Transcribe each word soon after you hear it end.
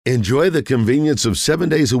Enjoy the convenience of 7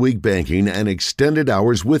 days a week banking and extended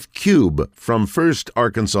hours with Cube from First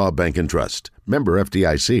Arkansas Bank and Trust. Member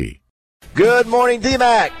FDIC. Good morning,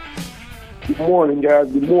 D-Mac. Good morning,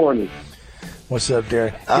 guys. Good morning. What's up,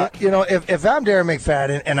 Darren? If I'm Darren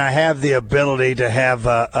McFadden and I have the ability to have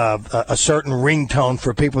a certain ringtone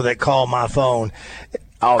for people that call my phone,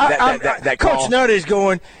 that Coach call. Nutty's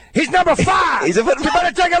going, he's number 5. You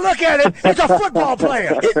better take a look at it. He's a football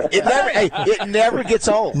player. It never gets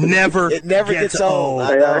old. It never gets old.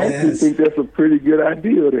 Hey, I actually think that's a pretty good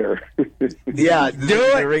idea there. Yeah, Do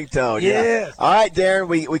the it. ringtone. Yeah. All right, Darren,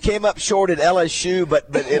 we came up short at LSU, but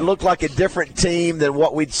it looked like a different team than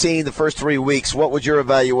what we'd seen the first 3 weeks. What was your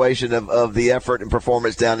evaluation of the effort and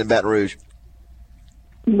performance down in Baton Rouge?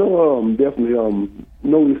 No, definitely,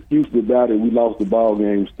 no excuse about it. We lost the ball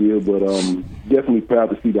game still, but definitely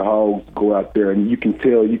proud to see the Hogs go out there, and you can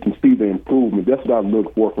see the improvement. That's what I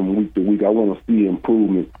look for from week to week. I want to see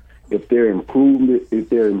improvement. If they're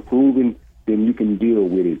improving, then you can deal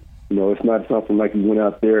with it. You know, it's not something like we went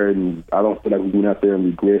out there, and I don't feel like we went out there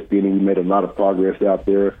and regressed any. We made a lot of progress out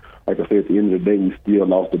there. Like I said, at the end of the day, we still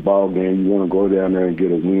lost the ball game. You want to go down there and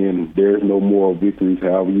get a win. There's no moral victories,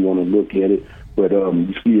 however you want to look at it. But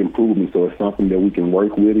you see improvement, so it's something that we can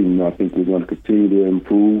work with, and I think we're going to continue to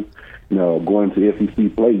improve. You know, going to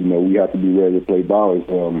SEC play, we have to be ready to play ball.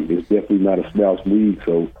 It's definitely not a slouch league,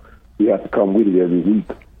 so we have to come with it every week.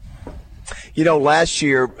 You know, last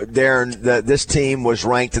year, Darren, this team was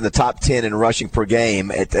ranked in the top 10 in rushing per game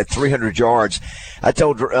at 300 yards. I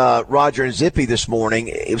told Roger and Zippy this morning,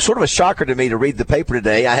 it was sort of a shocker to me to read the paper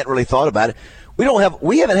today. I hadn't really thought about it.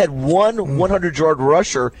 We haven't had one 100-yard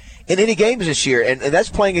rusher in any games this year, and that's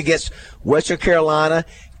playing against Western Carolina,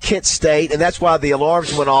 Kent State, and that's why the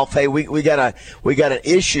alarms went off. Hey, we got an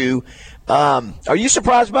issue. Are you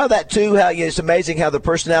surprised by that too? How it's amazing how the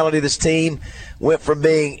personality of this team went from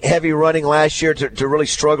being heavy running last year to really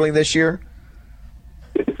struggling this year.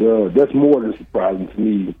 That's more than surprising to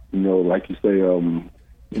me. Like you say,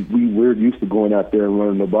 we're used to going out there and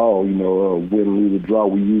running the ball. Win, lose, or draw,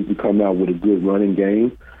 we usually come out with a good running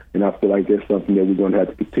game. And I feel like that's something that we're going to have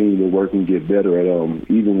to continue to work and get better at.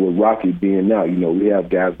 Even with Rocky being out, we have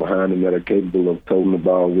guys behind him that are capable of toting the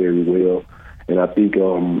ball very well. And I think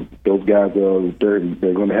those guys,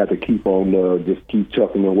 they're going to have to keep on just keep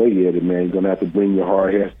chucking away at it, man. You're going to have to bring your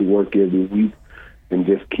hard ass to work every week and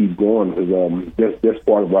just keep going. Because that's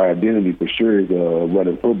part of our identity for sure is a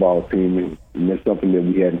running football team, and that's something that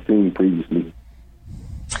we hadn't seen previously.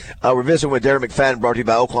 We're visiting with Darren McFadden, brought to you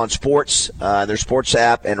by Oaklawn Sports, their sports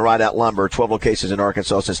app, and Ridout Lumber, 12 locations in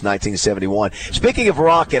Arkansas since 1971. Speaking of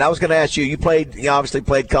Rocket, I was going to ask you, you obviously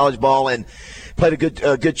played college ball and played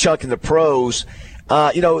a good chunk in the pros.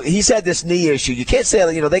 He's had this knee issue. You can't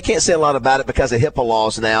say, they can't say a lot about it because of HIPAA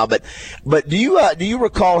laws now. But do you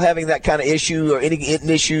recall having that kind of issue or any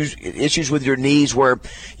issues with your knees where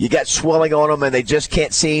you got swelling on them and they just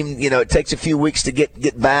can't seem, it takes a few weeks to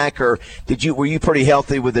get back, or were you pretty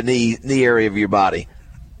healthy with the knee area of your body?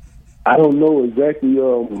 I don't know exactly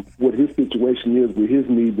what his situation is with his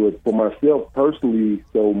knee, but for myself personally,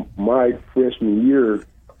 so my freshman year,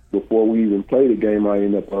 before we even played the game, I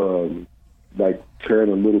ended up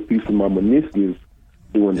tearing a little piece of my meniscus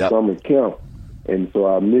during summer camp. And so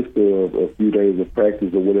I missed a few days of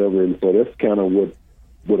practice or whatever. And so that's kind of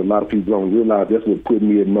what a lot of people don't realize. That's what put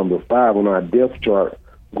me at number 5 on our depth chart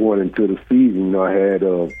going into the season. I had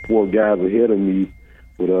 4 guys ahead of me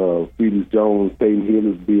with Felix Jones, Peyton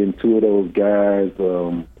Hillis being 2 of those guys.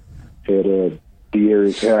 Had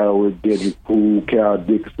De'Arius Howard, Dedrick Poole, Cal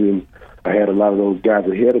Dixon. I had a lot of those guys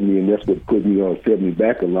ahead of me, and that's what put me set me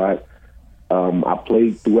back a lot. I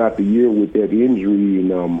played throughout the year with that injury,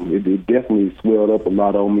 and it definitely swelled up a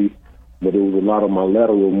lot on me. But it was a lot of my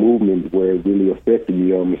lateral movement where it really affected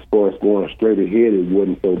me. As far as going straight ahead, it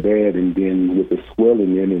wasn't so bad, and then with the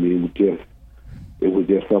swelling in it, it was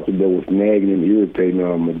just something that was nagging and irritating.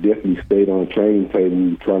 I definitely stayed on the training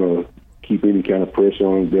table trying to keep any kind of pressure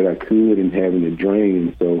on that I could and having it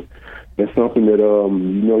drain. So that's something that,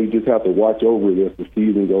 you just have to watch over it as the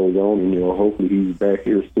season goes on. And, hopefully he's back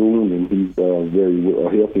here soon and he's very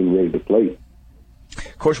healthy and ready to play.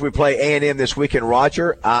 Of course, we play A&M this weekend.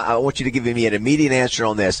 Roger, I want you to give me an immediate answer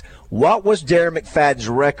on this. What was Darren McFadden's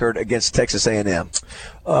record against Texas A&M?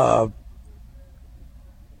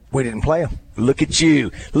 We didn't play him. Look at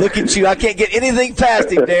you. I can't get anything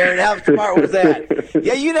past him, Darren. How smart was that?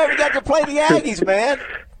 Yeah, you never got to play the Aggies, man.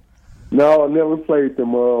 No, I never played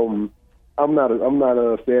them. I'm not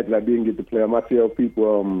sad that I didn't get to play them. I tell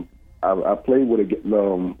people I played with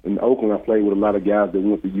in Oakland. I played with a lot of guys that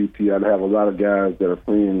went to UT. I have a lot of guys that are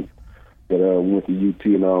friends but went to UT,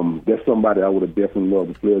 and that's somebody I would have definitely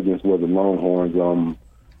loved to play against was the Longhorns.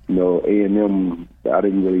 A&M, I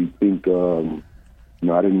didn't really think,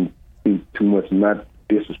 I didn't think too much, not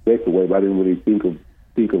disrespectful way, but I didn't really think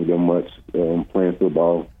of them much playing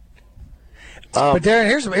football. But Darren,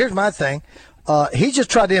 here's my thing. He just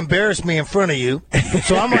tried to embarrass me in front of you,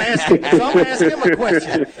 so I'm gonna ask him a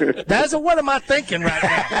question. That's what am I thinking right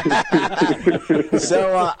now?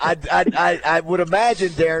 So I would imagine,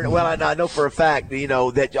 Darren. Well, I know for a fact,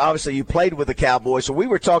 that obviously you played with the Cowboys. So we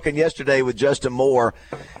were talking yesterday with Justin Moore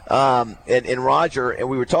and Roger, and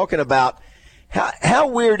we were talking about how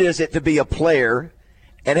weird is it to be a player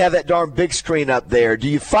and have that darn big screen up there. Do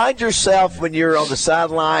you find yourself when you're on the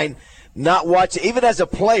sideline not watching, even as a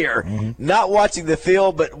player, not watching the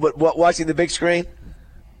field, but watching the big screen?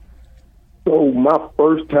 So my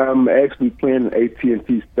first time actually playing in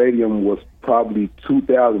AT&T Stadium was probably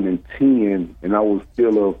 2010, and I was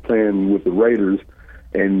still playing with the Raiders.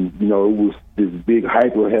 And, it was this big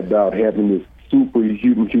hype about having this super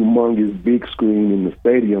humongous big screen in the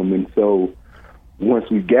stadium. And so once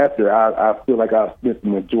we got there, I feel like I spent the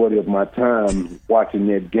majority of my time watching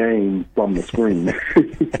that game from the screen.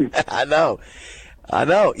 I know.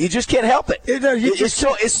 You just can't help it.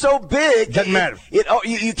 It's so big. Doesn't matter.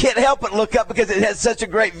 You can't help but look up because it has such a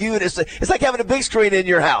great view. And it's like having a big screen in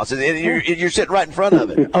your house, and you're sitting right in front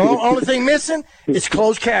of it. Only thing missing is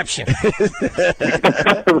closed caption.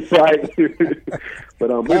 Right.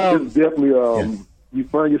 But it's definitely you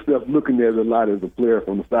find yourself looking at it a lot as a player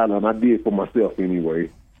from the sideline. I did for myself anyway.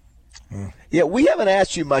 Yeah, we haven't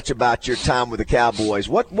asked you much about your time with the Cowboys.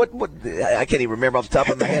 What I can't even remember off the top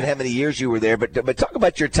of my head how many years you were there, but talk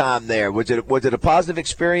about your time there. Was it a positive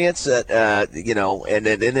experience? And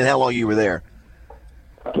then how long you were there?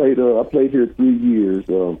 I played here 3 years.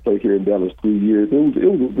 Played here in Dallas 3 years. It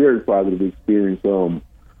was a very positive experience.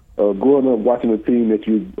 Growing up, watching a team that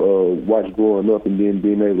you watched growing up, and then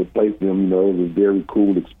being able to play for them, it was a very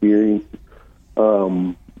cool experience.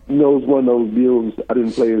 It was one of those deals. I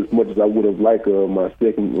didn't play as much as I would have liked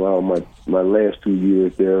my last 2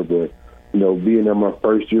 years there, but being there my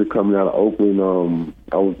first year coming out of Oakland,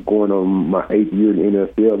 I was going on my 8th year in the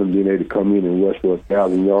NFL, and being able to come in and rush for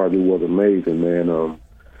 1,000 yards, it was amazing, man.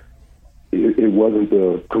 It wasn't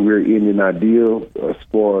a career-ending ideal as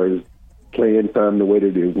far as playing time the way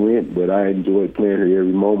that it went, but I enjoyed playing here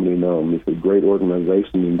every moment, and it's a great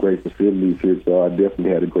organization and great facilities here, so I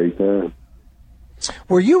definitely had a great time.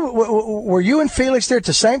 Were you and Felix there at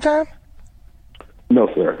the same time? No,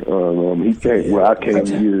 sir. He came. Well, I came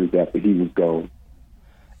years after he was gone.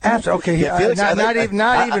 After, okay, yeah, Felix,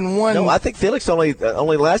 not even one. No, I think Felix only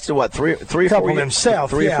lasted what three or 4 years.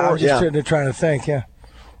 Himself. 3 or 4. I was just trying to think. Yeah.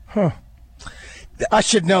 Huh. I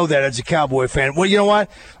should know that as a Cowboy fan. Well, you know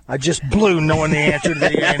what? I just blew knowing the answer to the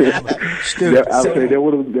game. Stupid. Yeah, I would say that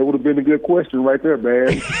would have been a good question right there,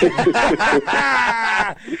 man.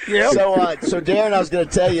 Yep. So Darren, I was going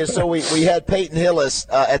to tell you. So we had Peyton Hillis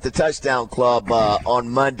at the Touchdown Club on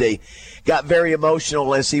Monday. Got very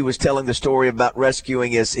emotional as he was telling the story about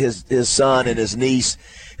rescuing his son and his niece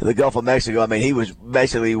in the Gulf of Mexico. I mean, he was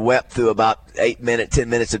basically wept through about 10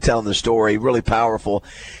 minutes of telling the story. Really powerful.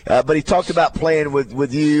 But he talked about playing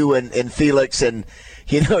with you and Felix, and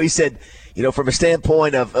he said, from a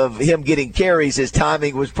standpoint of him getting carries, his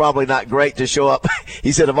timing was probably not great to show up.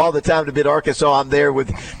 He said, of all the time to be at Arkansas, I'm there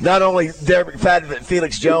with not only Darren McFadden but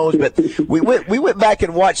Felix Jones. But we went back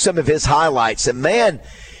and watched some of his highlights, and man,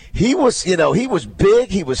 he was big,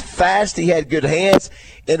 he was fast, he had good hands,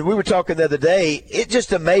 and we were talking the other day. It's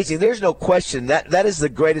just amazing. There's no question that is the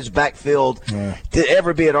greatest backfield to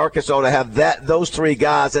ever be at Arkansas, to have those three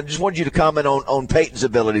guys. I just wanted you to comment on Peyton's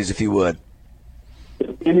abilities, if you would.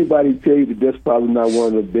 If anybody tell you that that's probably not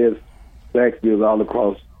one of the best backfields all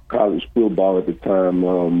across college football at the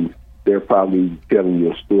time, they're probably telling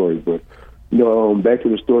you a story. But back to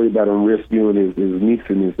the story about him rescuing his niece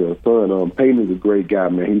and his son. Peyton is a great guy,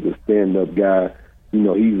 man. He's a stand-up guy.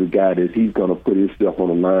 He's a guy that he's going to put himself on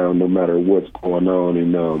the line no matter what's going on.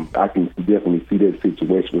 And I can definitely see that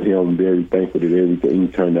situation with him. I'm very thankful that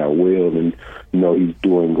everything turned out well, and he's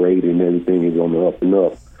doing great, and everything is on the up and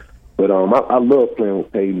up. But I love playing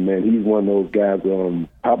with Peyton, man. He's one of those guys.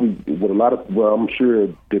 Probably what I'm sure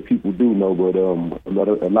that people do know, but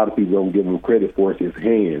a lot of people don't give him credit for is his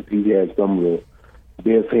hands. He has some of the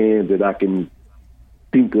best hands that I can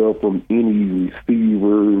think of from any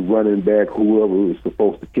receiver, running back, whoever was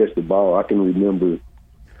supposed to catch the ball. I can remember,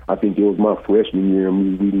 I think it was my freshman year,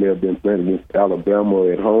 and we lived in playing against Alabama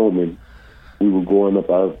at home, and we were going up.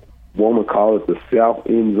 I want to call it the south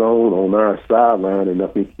end zone on our sideline, and I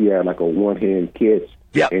think he had like a one-hand catch,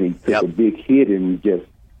 and he took a big hit and just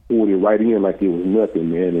pulled it right in like it was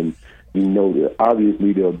nothing, man. And you know,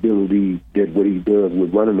 obviously the ability that what he does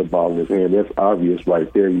with running the ball in his hand, that's obvious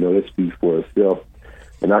right there. You know, that speaks for itself.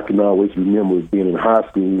 And I can always remember being in high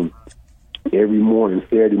school every morning,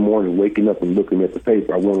 Saturday morning, waking up and looking at the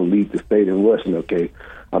paper. I want to lead the state in rushing. Okay,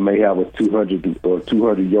 I may have a 200 or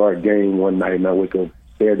 200-yard game one night, and I wake up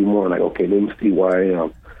Saturday morning like, okay, let me see where I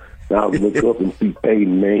am. Now I look up and see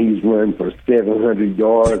Peyton, man. He's running for 700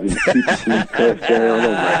 yards and 63 touchdowns.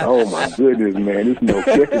 I'm like, oh, my goodness, man. There's no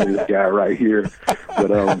catching this guy right here. But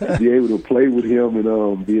to be able to play with him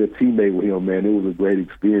and be a teammate with him, man, it was a great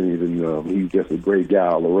experience. And he's just a great guy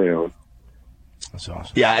all around. That's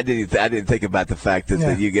awesome. Yeah, I didn't think about the fact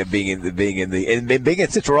that you get being in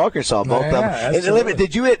Central Arkansas, both of them. And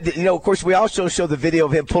did you know? Of course, we also show the video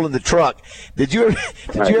of him pulling the truck. Did you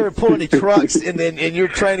ever pull any trucks in your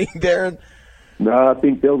training, Darren? No, I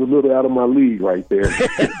think that was a little out of my league right there.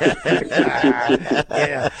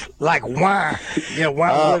 Yeah, like why? Yeah,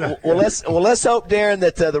 why? Well, let's hope, Darren,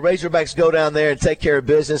 that the Razorbacks go down there and take care of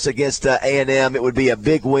business against A&M. It would be a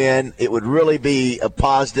big win. It would really be a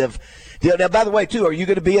positive. Now, by the way, too, are you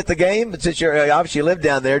going to be at the game? Since you obviously live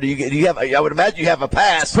down there, do you have? I would imagine you have a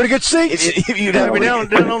pass. Pretty good seats. If you down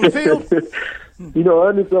on the field. You know,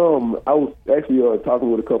 I was actually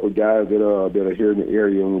talking with a couple of guys that are here in the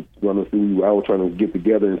area, and I was trying to get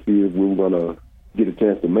together and see if we were going to get a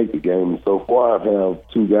chance to make the game. And so far, I have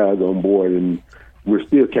 2 guys on board, and we're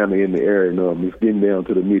still kind of in the area, and it's getting down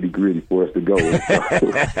to the nitty-gritty for us to go.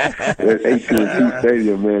 At AT&T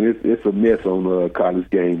Stadium, man, it's a mess on college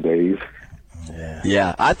game days.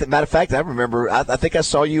 Yeah. Matter of fact, I remember. I think I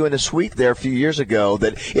saw you in a suite there a few years ago.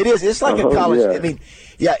 That it's like a college. Yeah. I mean,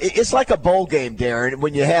 it's like a bowl game, Darren.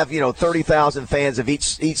 When you have 30,000 fans of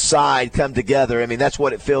each side come together. I mean, that's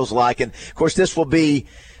what it feels like. And of course, this will be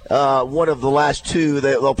one of the last 2.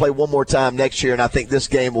 They'll play one more time next year, and I think this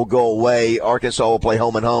game will go away. Arkansas will play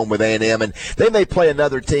home and home with A&M, and they may play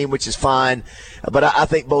another team, which is fine. But I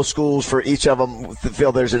think both schools, for each of them,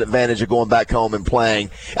 feel there's an advantage of going back home and playing.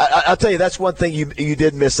 I'll tell you, that's one thing you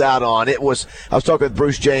did miss out on. I was talking with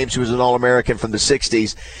Bruce James, who was an All-American from the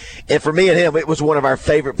 60s, and for me and him, it was one of our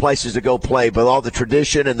favorite places to go play. But all the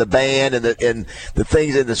tradition and the band and the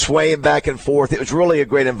things and the swaying back and forth, it was really a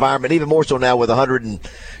great environment. Even more so now with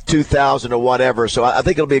 102,000 or whatever. So I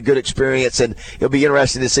think it'll be a good experience, and it'll be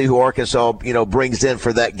interesting to see who Arkansas brings in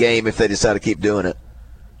for that game if they decide to keep doing it.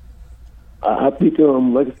 I think,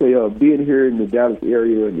 like I say, being here in the Dallas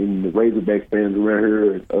area and the Razorback fans around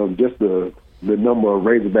here, just the number of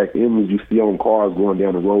Razorback emblems you see on cars going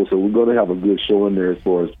down the road. So we're going to have a good show in there as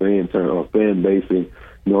far as fan base. And,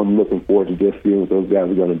 I'm looking forward to just seeing what those guys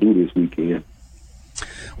are going to do this weekend.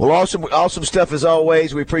 Well, awesome stuff as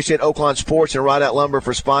always. We appreciate Oaklawn Sports and Ridout Lumber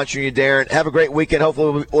for sponsoring you, Darren. Have a great weekend.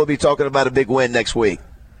 Hopefully we'll be talking about a big win next week.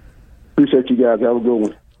 Appreciate you guys. Have a good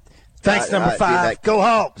one. Thanks, number 5. Go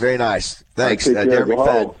Hogs. Very nice. Thanks, Darren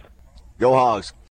McFadden. Go Hogs.